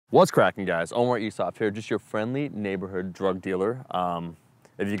What's cracking, guys? Omar Esop here, just your friendly neighborhood drug dealer.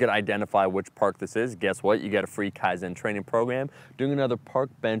 If you could identify which park this is, guess what? You get a free Kaizen training program. Doing another park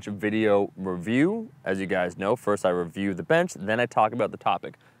bench video review. As you guys know, first I review the bench, then I talk about the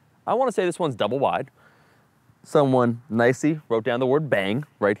topic. I want to say this one's double wide. Someone nicely wrote down the word bang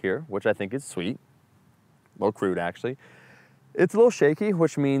right here, which I think is sweet. A little crude, actually. It's a little shaky,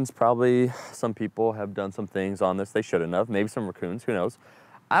 which means probably some people have done some things on this they shouldn't have. Maybe some raccoons, who knows?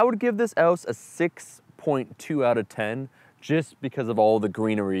 I would give this house a 6.2 out of 10 just because of all the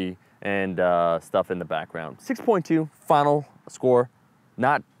greenery and stuff in the background. 6.2, final score.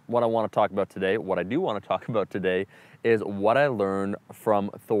 Not what I want to talk about today. What I do want to talk about today is what I learned from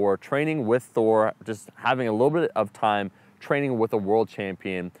Thor, training with Thor, just having a little bit of time training with a world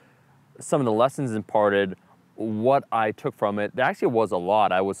champion, some of the lessons imparted, what I took from it. There actually was a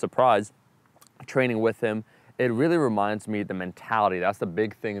lot. I was surprised training with him. It really reminds me the mentality. That's the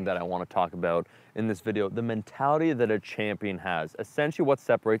big thing that I want to talk about in this video. The mentality that a champion has. Essentially what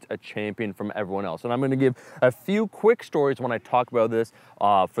separates a champion from everyone else. And I'm going to give a few quick stories when I talk about this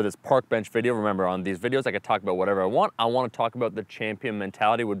for this park bench video. Remember, on these videos, I could talk about whatever I want. I want to talk about the champion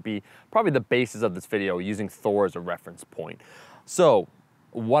mentality would be probably the basis of this video, using Thor as a reference point. So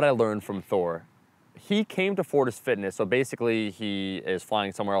what I learned from Thor. He came to Fortis Fitness, so basically he is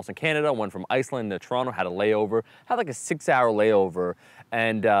flying somewhere else in Canada, went from Iceland to Toronto, had a layover, had like a 6-hour layover,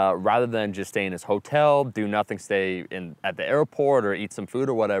 and rather than just stay in his hotel, do nothing, stay at the airport or eat some food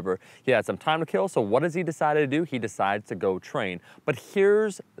or whatever, he had some time to kill, so what does he decide to do? He decides to go train. But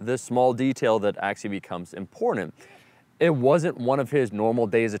here's the small detail that actually becomes important. It wasn't one of his normal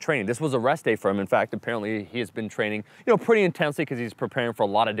days of training. This was a rest day for him. In fact, apparently he has been training, pretty intensely because he's preparing for a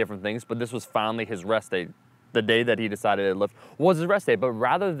lot of different things, but this was finally his rest day. The day that he decided to lift was his rest day. But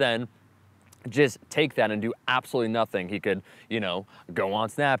rather than just take that and do absolutely nothing, he could, go on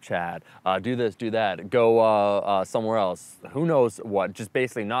Snapchat, do this, do that, go somewhere else, who knows what, just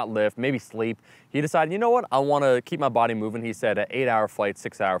basically not lift, maybe sleep. He decided, you know what, I want to keep my body moving. He said an 8-hour flight,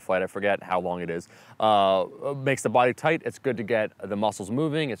 6-hour flight, I forget how long it is, makes the body tight. It's good to get the muscles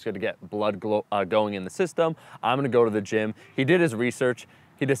moving. It's good to get blood going in the system. I'm going to go to the gym. He did his research.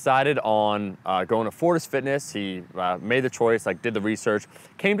 He decided on going to Fortis Fitness. He made the choice, did the research,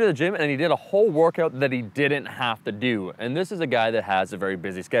 came to the gym, and he did a whole workout that he didn't have to do. And this is a guy that has a very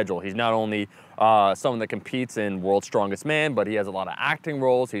busy schedule. He's not only someone that competes in World's Strongest Man, but he has a lot of acting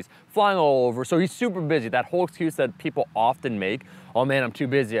roles. He's flying all over, so he's super busy. That whole excuse that people often make, oh man, I'm too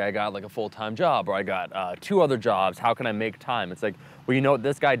busy. I got like a full-time job, or I got 2 other jobs. How can I make time? It's like, well, you know what?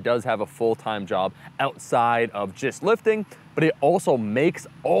 This guy does have a full-time job outside of just lifting, but he also makes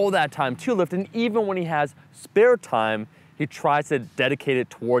all that time to lift. And even when he has spare time, he tries to dedicate it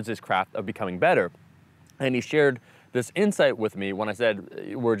towards his craft of becoming better. And he shared this insight with me when I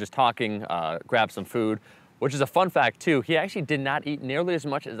said, we're just talking, grab some food, which is a fun fact too. He actually did not eat nearly as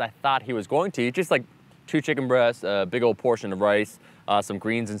much as I thought he was going to. He just like 2 chicken breasts, a big old portion of rice, some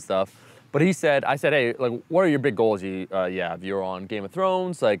greens and stuff. But he said, I said, hey, what are your big goals? You're on Game of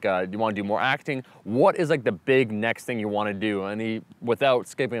Thrones, do you want to do more acting? What is the big next thing you want to do? And he, without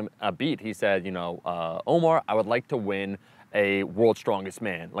skipping a beat, he said, Omar, I would like to win a World's Strongest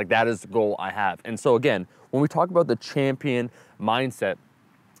Man. That is the goal I have. And so again, when we talk about the champion mindset,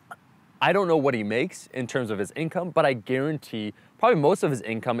 I don't know what he makes in terms of his income, but I guarantee probably most of his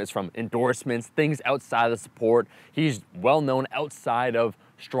income is from endorsements, things outside of the sport. He's well known outside of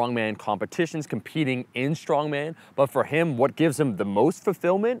strongman competitions, competing in strongman. But for him, what gives him the most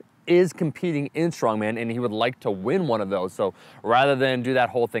fulfillment is competing in strongman, and he would like to win one of those. So rather than do that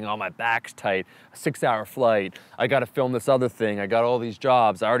whole thing, oh, my back's tight, a 6-hour flight, I got to film this other thing, I got all these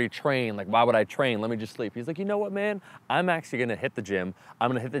jobs, I already train, why would I train? Let me just sleep. He's like, you know what, man? I'm actually going to hit the gym. I'm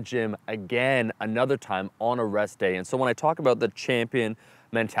going to hit the gym again another time on a rest day. And so when I talk about the champion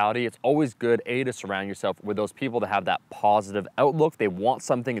mentality, it's always good, A, to surround yourself with those people that have that positive outlook. They want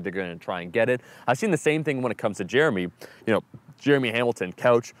something, they're going to try and get it. I've seen the same thing when it comes to Jeremy. Jeremy Hamilton,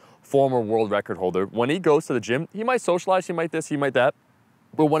 couch, former world record holder. When he goes to the gym, he might socialize, he might this, he might that.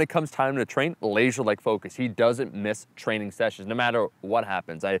 But when it comes time to train, laser-like focus. He doesn't miss training sessions, no matter what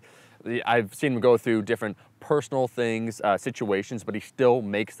happens. I've seen him go through different personal things, situations, but he still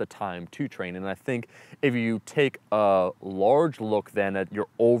makes the time to train. And I think if you take a large look then at your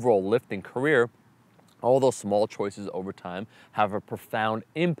overall lifting career, all those small choices over time have a profound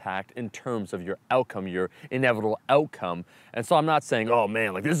impact in terms of your outcome, your inevitable outcome. And so I'm not saying, oh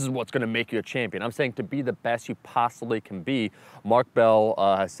man, this is what's gonna make you a champion. I'm saying to be the best you possibly can be. Mark Bell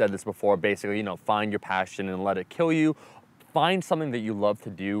has said this before, basically, find your passion and let it kill you. find something that you love to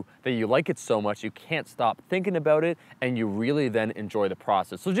do, that you like it so much, you can't stop thinking about it, and you really then enjoy the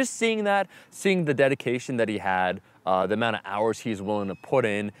process. So just seeing that, seeing the dedication that he had, the amount of hours he's willing to put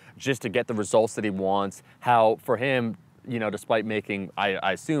in just to get the results that he wants, how for him, you know, despite making,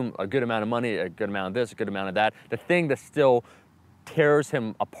 I assume, a good amount of money, a good amount of this, a good amount of that, the thing that still tears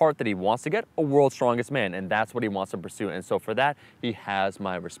him apart that he wants to get, a world's strongest man, and that's what he wants to pursue. And so for that, he has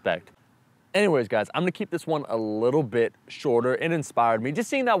my respect. Anyways, guys, I'm gonna keep this one a little bit shorter. It inspired me. Just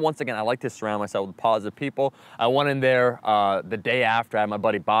seeing that once again, I like to surround myself with positive people. I went in there the day after. I had my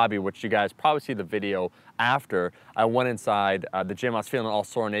buddy Bobby, which you guys probably see the video after. I went inside the gym. I was feeling all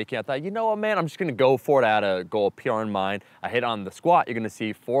sore and achy. I thought, you know what, man, I'm just gonna go for it. I had a goal PR in mind. I hit on the squat. You're gonna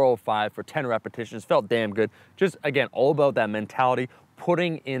see 405 for 10 repetitions. Felt damn good. Just, again, all about that mentality,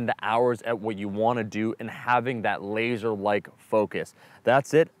 putting in the hours at what you want to do and having that laser-like focus.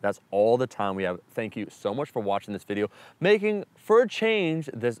 That's it. That's all the time we have. Thank you so much for watching this video. Making, for a change,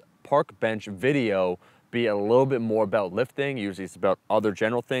 this park bench video be a little bit more about lifting. Usually it's about other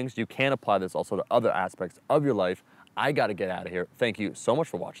general things. You can apply this also to other aspects of your life. I got to get out of here. Thank you so much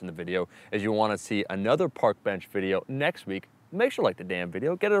for watching the video. If you want to see another park bench video next week, make sure to like the damn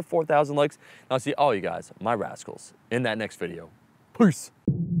video. Get it to 4,000 likes. And I'll see all you guys, my rascals, in that next video. Peace.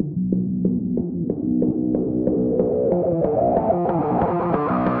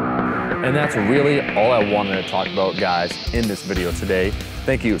 And that's really all I wanted to talk about, guys, in this video today.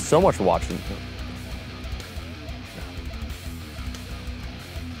 Thank you so much for watching.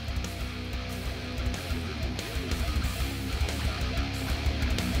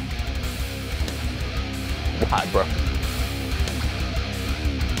 Hi, bro.